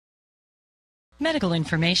Medical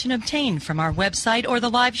information obtained from our website or the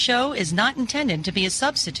live show is not intended to be a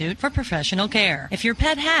substitute for professional care. If your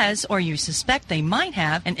pet has or you suspect they might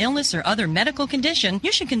have an illness or other medical condition,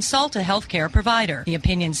 you should consult a healthcare provider. The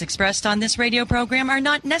opinions expressed on this radio program are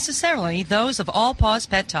not necessarily those of All Paws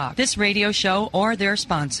Pet Talk, this radio show, or their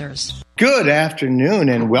sponsors. Good afternoon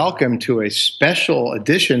and welcome to a special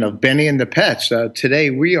edition of Benny and the Pets. Today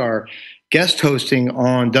we are guest hosting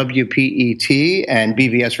on WPET and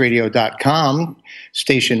BVSradio.com,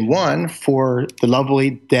 Station 1, for the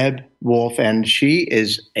lovely Deb Wolf, and she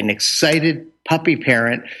is an excited puppy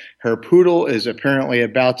parent. Her poodle is apparently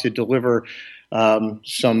about to deliver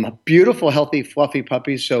some beautiful, healthy, fluffy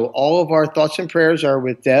puppies. So all of our thoughts and prayers are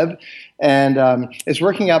with Deb. And it's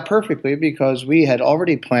working out perfectly because we had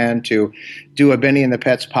already planned to do a Benny and the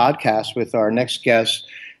Pets podcast with our next guest,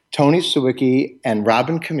 Tony Sawicki and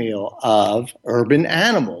Robin Camille of Urban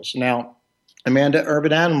Animals. Now, Amanda,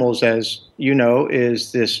 Urban Animals, as you know,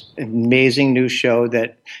 is this amazing new show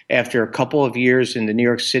that after a couple of years in the New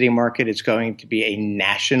York City market, it's going to be a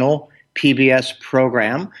national PBS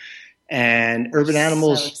program. And Urban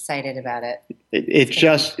Animals, so excited about it. It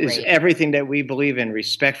just is everything that we believe in: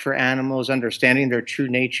 respect for animals, understanding their true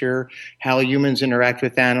nature, how humans interact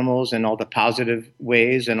with animals, and all the positive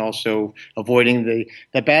ways, and also avoiding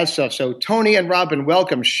the bad stuff. So, Tony and Robin,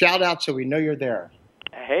 welcome. Shout out so we know you're there.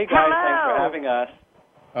 Hey guys, Thanks for having us.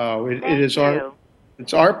 Oh,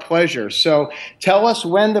 it's our pleasure. So, tell us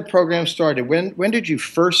when the program started. When did you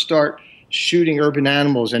first start shooting Urban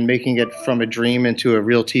Animals and making it from a dream into a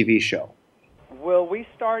real TV show? Well, we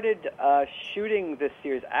started shooting this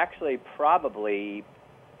series actually probably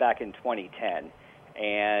back in 2010,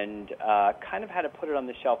 and kind of had to put it on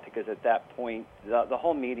the shelf because at that point the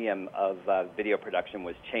whole medium of video production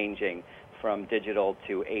was changing from digital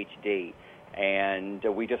to HD, and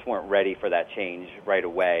we just weren't ready for that change right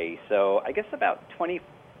away. So I guess about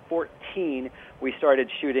 2014 we started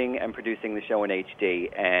shooting and producing the show in HD,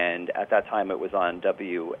 and at that time it was on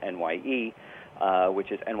WNYE,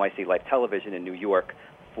 which is NYC Life Television in New York,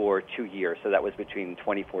 for 2 years. So that was between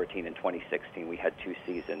 2014 and 2016. We had 2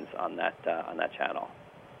 seasons on that channel.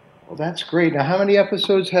 Well, that's great. Now, how many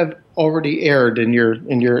episodes have already aired in your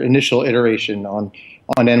initial iteration on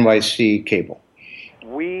NYC cable?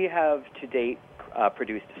 We have to date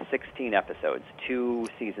produced 16 episodes, 2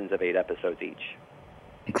 seasons of 8 episodes each.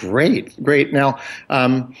 Great. Now,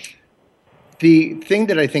 the thing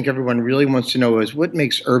that I think everyone really wants to know is what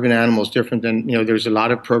makes Urban Animals different than, there's a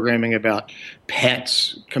lot of programming about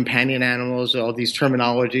pets, companion animals, all these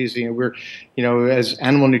terminologies. We're, as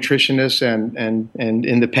animal nutritionists and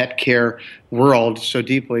in the pet care world so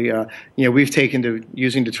deeply, we've taken to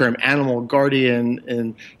using the term animal guardian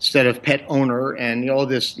instead of pet owner and all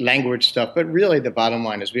this language stuff. But really the bottom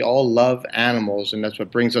line is we all love animals, and that's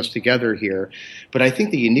what brings us together here. But I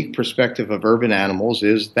think the unique perspective of Urban Animals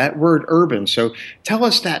is that word urban. So tell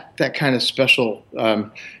us that kind of special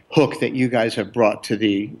hook that you guys have brought to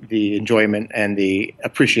the enjoyment and the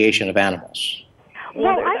appreciation of animals.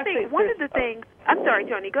 Well, I think one of the things... I'm sorry,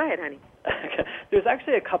 Tony. Go ahead, honey. There's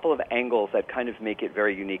actually a couple of angles that kind of make it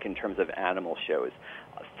very unique in terms of animal shows.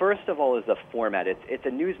 First of all is the format. It's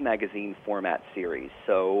a news magazine format series,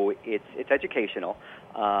 so it's educational,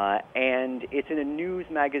 and it's in a news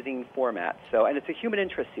magazine format. And it's a human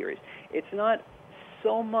interest series. It's not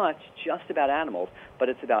so much just about animals, but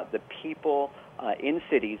it's about the people in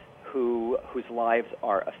cities whose lives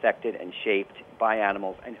are affected and shaped by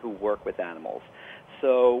animals and who work with animals.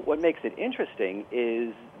 So what makes it interesting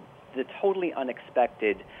is the totally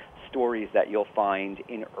unexpected stories that you'll find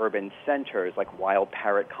in urban centers, like wild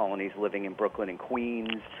parrot colonies living in Brooklyn and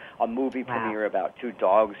Queens, a movie premiere about 2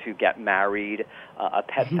 dogs who get married, a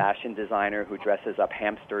pet fashion designer who dresses up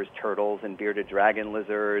hamsters, turtles, and bearded dragon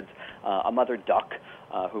lizards, a mother duck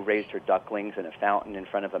who raised her ducklings in a fountain in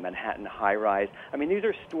front of a Manhattan high-rise. I mean, these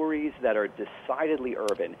are stories that are decidedly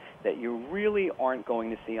urban, that you really aren't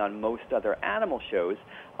going to see on most other animal shows,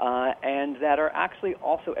 and that are actually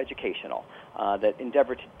also educational, that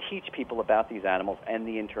endeavor to teach people about these animals and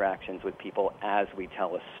the interactions with people as we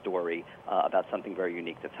tell a story about something very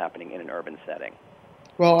unique that's happening in an urban setting.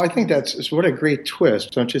 Well, I think that's what a great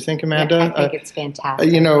twist, don't you think, Amanda? Yeah, I think it's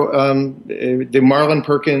fantastic. The Marlon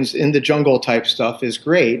Perkins in the jungle type stuff is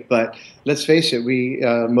great, but let's face it, we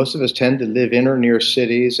most of us tend to live in or near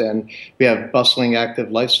cities, and we have bustling, active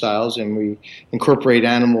lifestyles, and we incorporate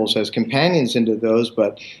animals as companions into those,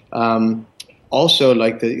 but also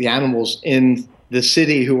like the animals in the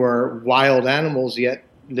city who are wild animals yet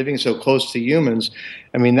living so close to humans.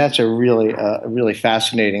 I mean, that's a really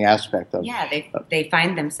fascinating aspect of. Yeah, they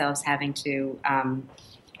find themselves having to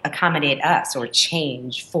accommodate us or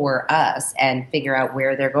change for us and figure out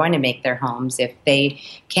where they're going to make their homes if they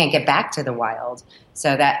can't get back to the wild.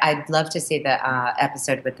 So that I'd love to see the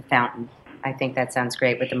episode with the fountain. I think that sounds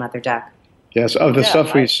great with the mother duck. Yes, of the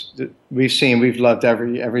stuff we've seen, we've loved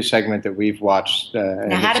every segment that we've watched.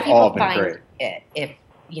 Now, how do people find it? If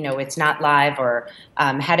it's not live, or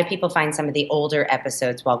how do people find some of the older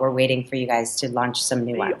episodes while we're waiting for you guys to launch some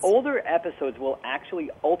new ones? The older episodes will actually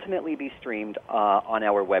ultimately be streamed on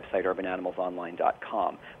our website,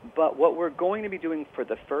 urbanimalsonline.com. But what we're going to be doing for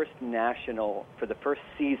the first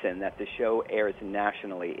season that the show airs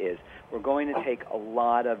nationally is we're going to take a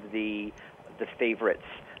lot of the favorite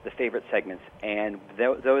segments, and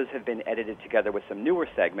those have been edited together with some newer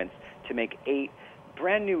segments to make 8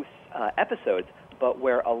 brand new episodes, but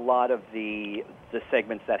where a lot of the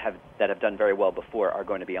segments that have done very well before are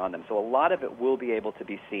going to be on them. So a lot of it will be able to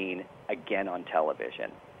be seen again on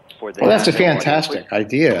television. Well, that's a fantastic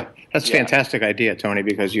idea. That's a fantastic idea, Tony,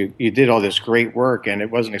 because you did all this great work and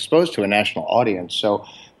it wasn't exposed to a national audience. So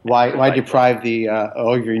why deprive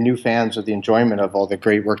all your new fans of the enjoyment of all the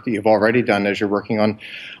great work that you've already done as you're working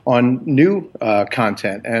on new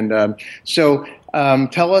content? And so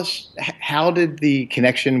tell us, how did the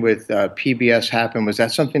connection with PBS happen? Was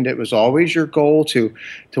that something that was always your goal to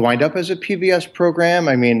wind up as a PBS program?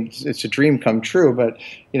 I mean, it's a dream come true, but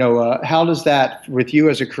how does that, with you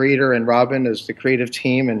as a creator and Robin as the creative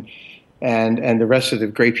team and the rest of the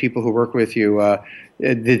great people who work with you,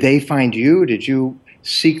 did they find you? Did you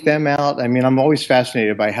seek them out? I mean, I'm always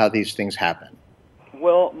fascinated by how these things happen.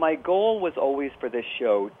 Well, my goal was always for this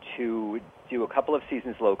show to do a couple of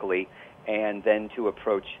seasons locally and then to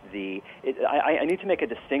approach I need to make a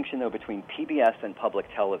distinction, though, between PBS and public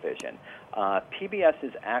television. PBS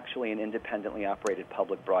is actually an independently operated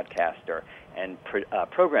public broadcaster and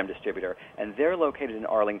program distributor, and they're located in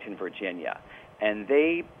Arlington, Virginia. And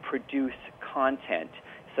they produce content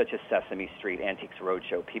such as Sesame Street, Antiques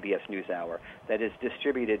Roadshow, PBS NewsHour, that is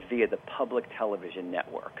distributed via the public television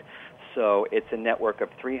network. So it's a network of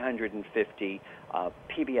 350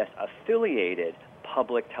 PBS-affiliated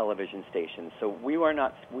public television stations. So we are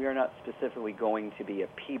not specifically going to be a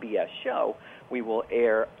PBS show. We will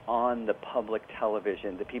air on the public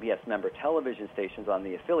television, the PBS member television stations on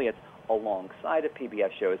the affiliates alongside of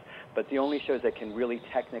PBS shows, but the only shows that can really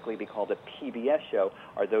technically be called a PBS show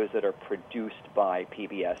are those that are produced by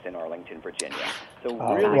PBS in Arlington, Virginia. So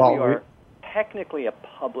we are technically a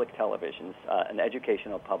public television, an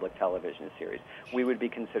educational public television series. We would be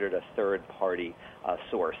considered a third-party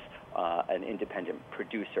source, an independent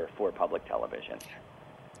producer for public television.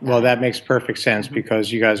 Well, that makes perfect sense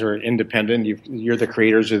because you guys are independent. You're the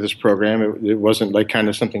creators of this program. It wasn't like kind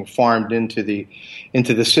of something farmed into the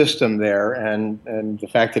system there, and the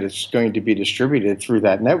fact that it's going to be distributed through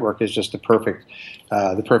that network is just the perfect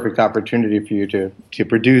opportunity for you to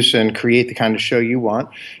produce and create the kind of show you want.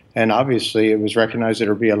 And obviously, it was recognized that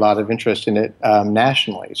there will be a lot of interest in it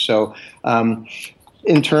nationally. So.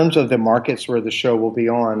 In terms of the markets where the show will be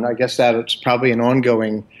on, I guess that it's probably an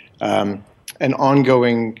ongoing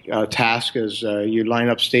task as you line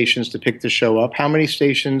up stations to pick the show up. How many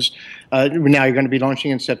stations? Now you're going to be launching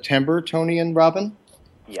in September, Tony and Robin?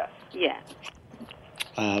 Yes. Yes.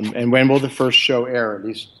 And when will the first show air? At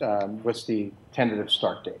least, what's the tentative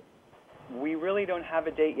start date? We really don't have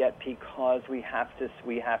a date yet because we have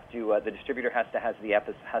to. The distributor has to have the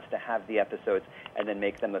episodes and then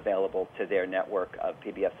make them available to their network of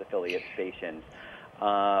PBS affiliate stations.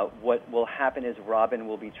 What will happen is Robin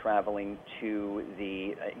will be traveling to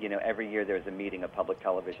every year there's a meeting of public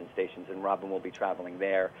television stations, and Robin will be traveling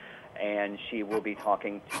there, and she will be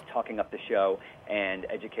talking up the show and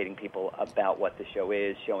educating people about what the show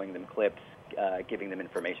is, showing them clips, giving them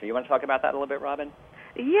information. You want to talk about that a little bit, Robin?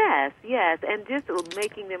 Yes, and just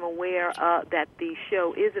making them aware that the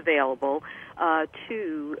show is available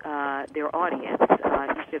to their audience,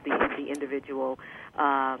 each of the individual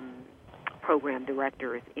program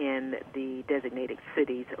directors in the designated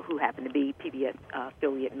cities who happen to be PBS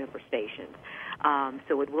affiliate member stations.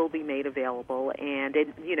 So it will be made available, and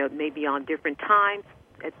it may be on different times,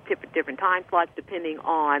 at different time slots, depending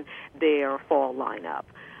on their fall lineup.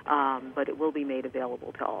 But it will be made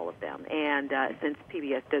available to all of them. And since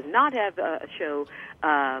PBS does not have a show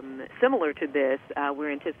similar to this,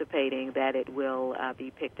 we're anticipating that it will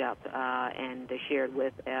be picked up and shared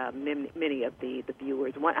with many of the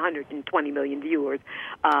viewers, 120 million viewers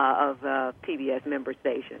of PBS member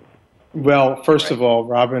stations. Well, first of all,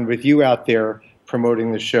 Robin, with you out there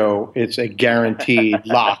promoting the show, it's a guaranteed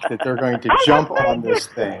lock that they're going to jump on this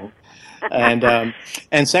thing.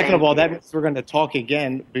 And second of all, that you. means we're going to talk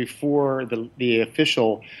again before the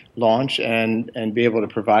official launch and be able to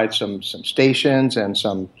provide some stations and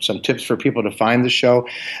some tips for people to find the show.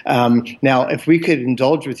 Now, if we could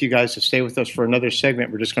indulge with you guys to stay with us for another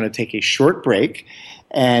segment, we're just going to take a short break.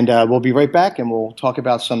 And we'll be right back, and we'll talk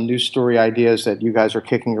about some news story ideas that you guys are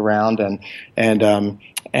kicking around,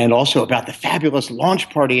 and also about the fabulous launch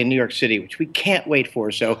party in New York City, which we can't wait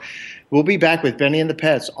for. So we'll be back with Benny and the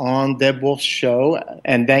Pets on Deb Wolf's show.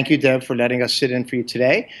 And thank you, Deb, for letting us sit in for you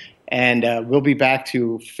today. And we'll be back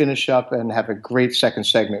to finish up and have a great second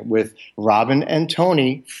segment with Robin and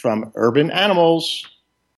Tony from Urban Animals.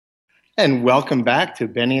 And welcome back to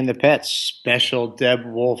Benny and the Pets special Deb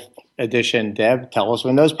Wolf edition. Deb, tell us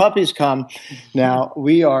when those puppies come. Now,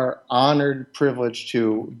 we are honored, privileged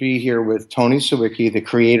to be here with Tony Sawicki, the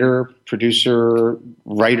creator, producer,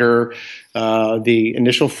 writer, the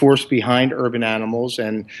initial force behind Urban Animals,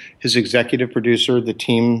 and his executive producer, the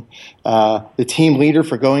team leader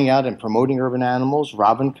for going out and promoting Urban Animals,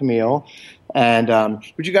 Robin Camille. And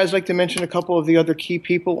would you guys like to mention a couple of the other key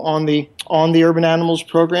people on the Urban Animals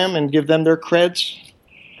program and give them their creds?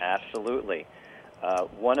 Absolutely.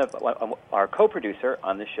 One of our co-producer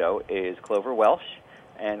on the show is Clover Welsh,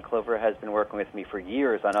 and Clover has been working with me for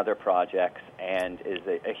years on other projects and is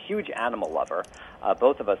a huge animal lover.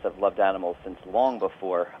 Both of us have loved animals since long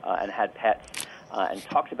before and had pets and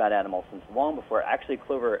talked about animals since long before. Actually,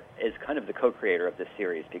 Clover is kind of the co-creator of this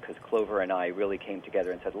series because Clover and I really came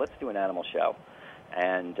together and said, let's do an animal show.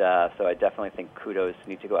 And so I definitely think kudos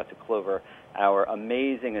need to go out to Clover, our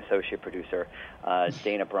amazing associate producer,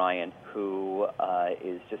 Dana Bryan, who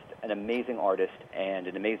is just an amazing artist and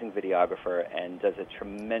an amazing videographer and does a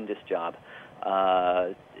tremendous job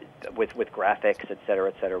with graphics, et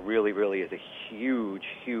cetera, really, really is a huge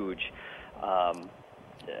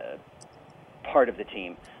part of the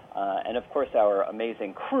team. And, of course, our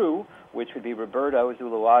amazing crew, which would be Roberto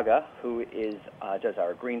Zuluaga, who does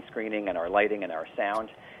our green screening and our lighting and our sound,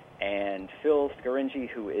 and Phil Scaringi,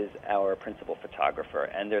 who is our principal photographer.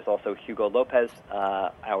 And there's also Hugo Lopez,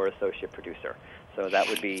 our associate producer. So that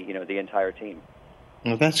would be, the entire team.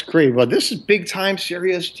 Well, that's great. Well, this is big time,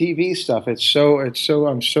 serious TV stuff. I'm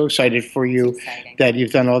so excited for you that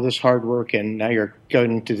you've done all this hard work and now you're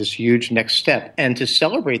going to this huge next step. And to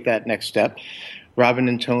celebrate that next step, Robin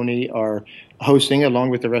and Tony are hosting, along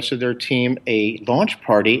with the rest of their team, a launch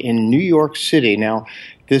party in New York City. Now,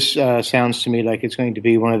 this sounds to me like it's going to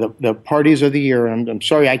be one of the parties of the year. And I'm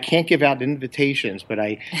sorry, I can't give out invitations, but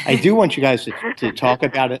I do want you guys to talk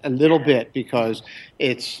about it a little bit because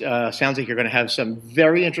it sounds like you're going to have some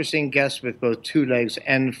very interesting guests with both 2 legs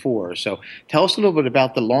and 4. So tell us a little bit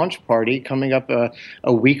about the launch party coming up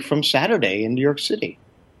a week from Saturday in New York City.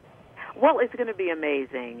 Well, it's going to be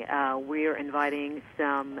amazing. We're inviting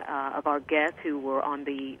some of our guests who were on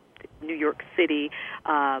the New York City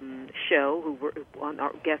show, who were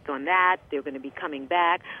our guests on that. They're going to be coming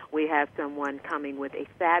back. We have someone coming with a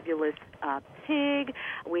fabulous pig.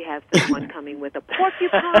 We have someone coming with a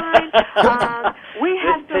porcupine. We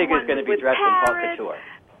have this pig is going to be dressed in Paul Couture.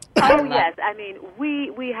 Oh yes, I mean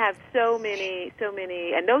we have so many,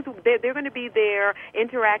 and those they're going to be there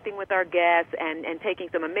interacting with our guests and taking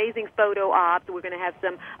some amazing photo ops. We're going to have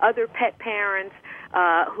some other pet parents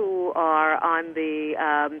who are on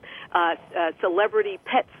the celebrity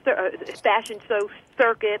pet fashion show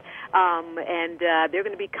circuit, and they're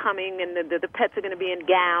going to be coming, and the pets are going to be in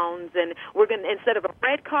gowns, and we're going to, instead of a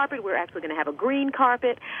red carpet, we're actually going to have a green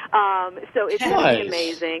carpet. So it's going to be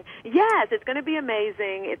amazing. Yes, it's going to be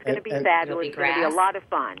amazing. It's going to be fabulous. It's going to be a lot of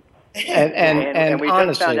fun. And we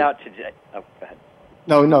honestly, just found out today. Oh, go ahead.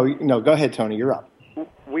 No. Go ahead, Tony. You're up.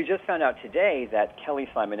 We just found out today that Kelly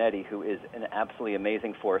Simonetti, who is an absolutely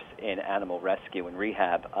amazing force in animal rescue and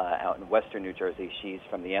rehab out in western New Jersey, she's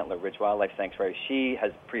from the Antler Ridge Wildlife Sanctuary. She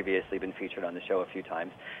has previously been featured on the show a few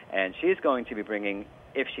times, and she's going to be bringing,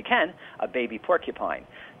 if she can, a baby porcupine.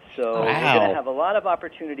 So We're going to have a lot of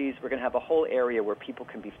opportunities. We're going to have a whole area where people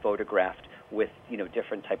can be photographed with,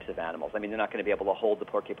 different types of animals. I mean, they're not going to be able to hold the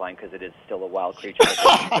porcupine because it is still a wild creature. But they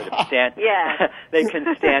can sort of stand. Yeah. They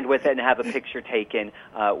can stand with it and have a picture taken.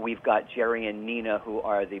 We've got Jerry and Nina, who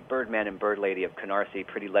are the Birdman and Bird Lady of Canarsie,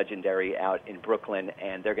 pretty legendary out in Brooklyn,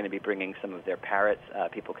 and they're going to be bringing some of their parrots.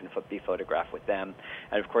 People can be photographed with them.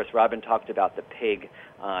 And, of course, Robin talked about the pig.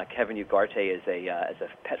 Kevin Ugarte is a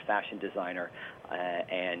pet fashion designer,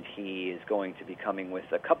 and he is going to be coming with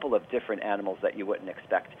a couple of different animals that you wouldn't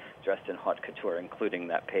expect dressed in haute couture, including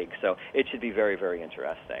that pig. So it should be very, very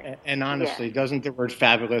interesting. And honestly, doesn't the word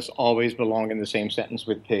fabulous always belong in the same sentence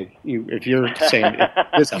with pig? If you're saying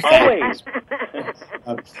this is always.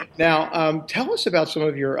 Now, tell us about some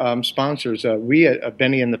of your sponsors. We at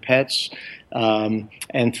Benny and the Pets,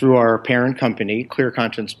 and through our parent company, Clear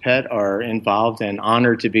Conscience Pet, are involved and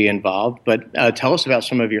honored to be involved. But tell us about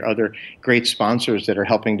some of your other great sponsors that are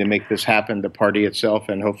helping to make this happen, the party itself,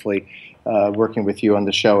 and hopefully working with you on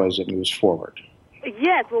the show as it moves forward.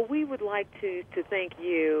 Yes, well, we would like to thank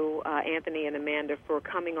you, Anthony and Amanda, for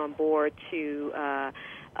coming on board to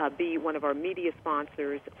be one of our media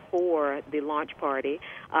sponsors for the launch party,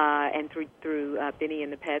 and through Benny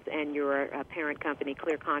and the Pets and your parent company,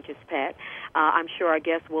 Clear Conscious Pet. I'm sure our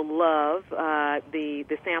guests will love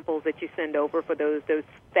the samples that you send over for those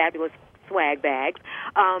fabulous swag bags.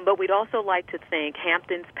 But we'd also like to thank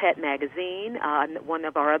Hampton's Pet Magazine, one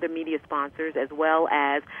of our other media sponsors, as well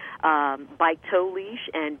as Bike Tow Leash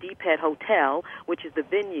and D-Pet Hotel, which is the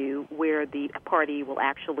venue where the party will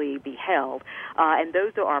actually be held. And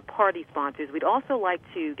those are our party sponsors. We'd also like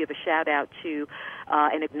to give a shout-out to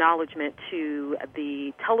an acknowledgement to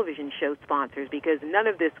the television show sponsors, because none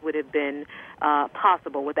of this would have been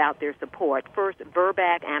possible without their support. First,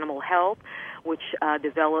 Verbac Animal Health, which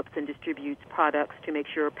develops and distributes products to make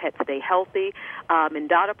sure pets stay healthy.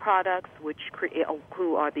 Mendata Products,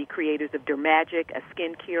 who are the creators of Dermagic, a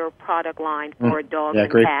skincare product line for dogs and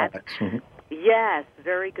great cats. Products. Mm-hmm. Yes,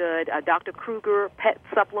 very good. Dr. Kruger Pet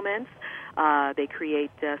Supplements. They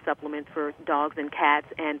create supplements for dogs and cats.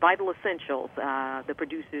 And Vital Essentials, the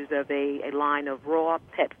producers of a line of raw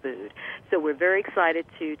pet food. So we're very excited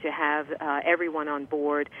to have everyone on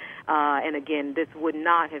board. And again, this would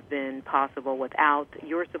not have been possible without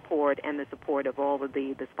your support and the support of all of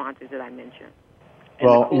the sponsors that I mentioned.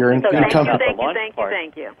 Well, you're in good company.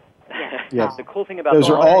 Thank you. Yes. The cool thing about those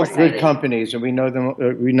are all party, good companies, and we know them.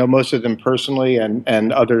 We know most of them personally,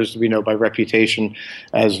 and others we know by reputation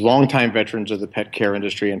as longtime veterans of the pet care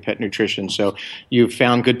industry and pet nutrition. So you've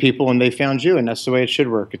found good people, and they found you, and that's the way it should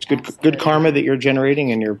work. It's good karma that you're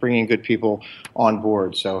generating, and you're bringing good people on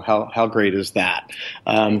board. So how great is that?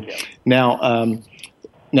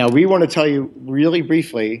 Now we want to tell you really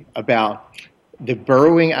briefly about the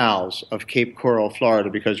burrowing owls of Cape Coral, Florida,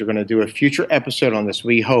 because we're going to do a future episode on this,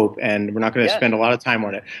 we hope, and we're not going to spend a lot of time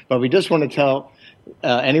on it. But we just want to tell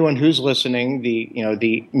anyone who's listening,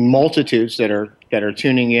 the multitudes that are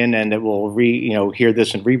tuning in and that will hear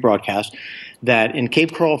this and rebroadcast, that in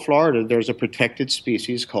Cape Coral, Florida, there's a protected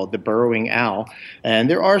species called the burrowing owl, and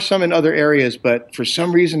there are some in other areas, but for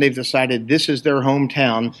some reason they've decided this is their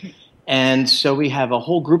hometown. And so we have a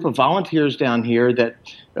whole group of volunteers down here that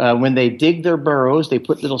when they dig their burrows, they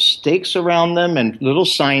put little stakes around them and little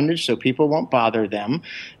signage so people won't bother them.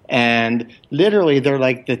 And literally, they're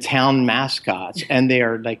like the town mascots. And they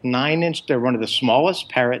are like 9-inch. They're one of the smallest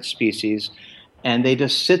parrot species. And they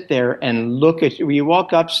just sit there and look at you. You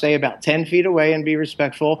walk up, stay about 10 feet away and be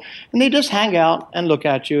respectful. And they just hang out and look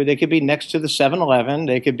at you. They could be next to the 7-Eleven.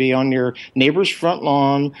 They could be on your neighbor's front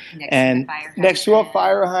lawn. Next to a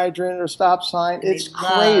fire hydrant or stop sign. It's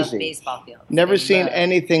crazy. Baseball fields. Never seen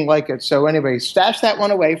anything like it. So anyway, stash that one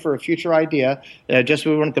away for a future idea. Just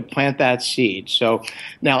we wanted to plant that seed. So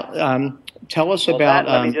now tell us about...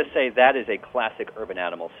 let me just say that is a classic urban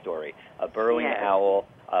animal story. A burrowing owl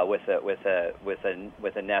with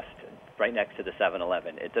a nest right next to the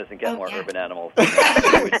 7-Eleven. It doesn't get more urban animals.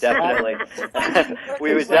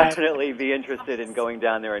 We would definitely be interested in going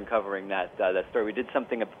down there and covering that story. We did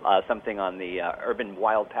something on the urban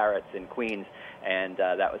wild parrots in Queens, and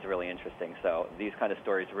that was really interesting. So these kind of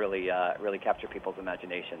stories really capture people's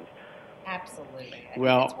imaginations. Absolutely.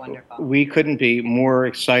 Well, we couldn't be more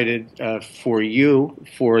excited for you,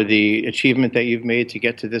 for the achievement that you've made to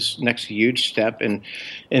get to this next huge step in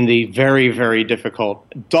the very, very difficult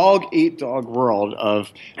dog-eat-dog world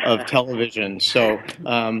of television. So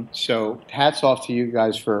hats off to you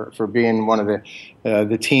guys for being one of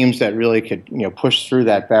the teams that really could push through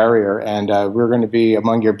that barrier. And we're going to be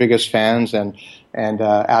among your biggest fans and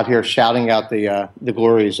out here shouting out the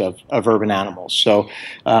glories of urban animals. So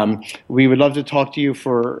we would love to talk to you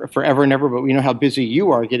for forever and ever, but we know how busy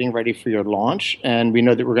you are getting ready for your launch, and we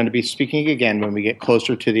know that we're going to be speaking again when we get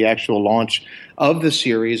closer to the actual launch of the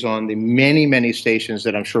series on the many, many stations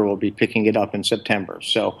that I'm sure will be picking it up in September.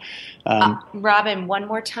 So, Robin, one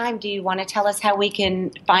more time, do you want to tell us how we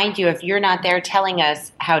can find you? If you're not there telling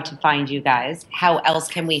us how to find you guys, how else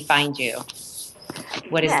can we find you?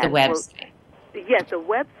 What is the website? Yes, the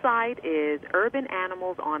website is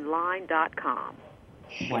urbanimalsonline.com.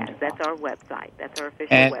 Yes, that's our website. That's our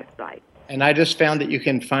official website. And I just found that you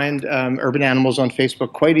can find Urban Animals on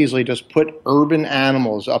Facebook quite easily. Just put Urban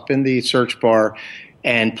Animals up in the search bar,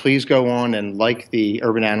 and please go on and like the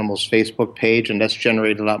Urban Animals Facebook page, and that's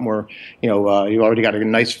generated a lot more. You already got a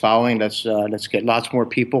nice following. Let's get lots more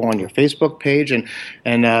people on your Facebook page, and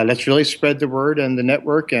let's really spread the word and the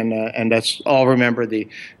network, and let's all remember the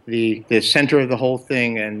center of the whole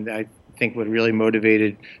thing. And I think what really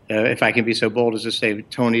motivated, if I can be so bold as to say,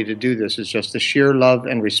 Tony, to do this is just the sheer love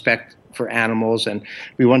and respect for animals, and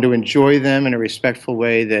we want to enjoy them in a respectful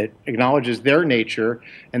way that acknowledges their nature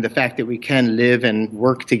and the fact that we can live and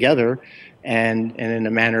work together, and in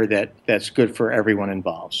a manner that's good for everyone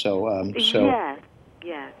involved. So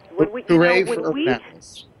yes. Hooray for Urban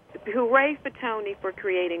Animals. Hooray for Tony for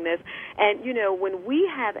creating this. And, when we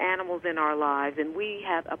have animals in our lives and we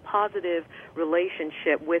have a positive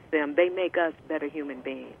relationship with them, they make us better human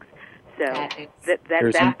beings. So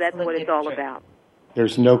that's what it's all about.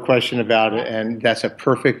 There's no question about it, and that's a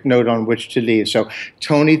perfect note on which to leave. So,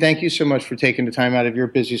 Tony, thank you so much for taking the time out of your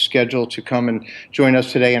busy schedule to come and join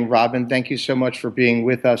us today. And Robin, thank you so much for being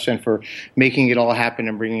with us and for making it all happen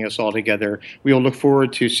and bringing us all together. We will look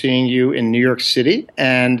forward to seeing you in New York City,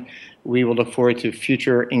 and we will look forward to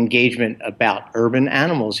future engagement about urban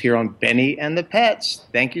animals here on Benny and the Pets.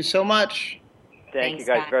 Thank you so much. Thank you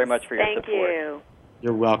guys very much for your support. Thank you.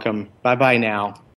 You're welcome. Bye-bye now.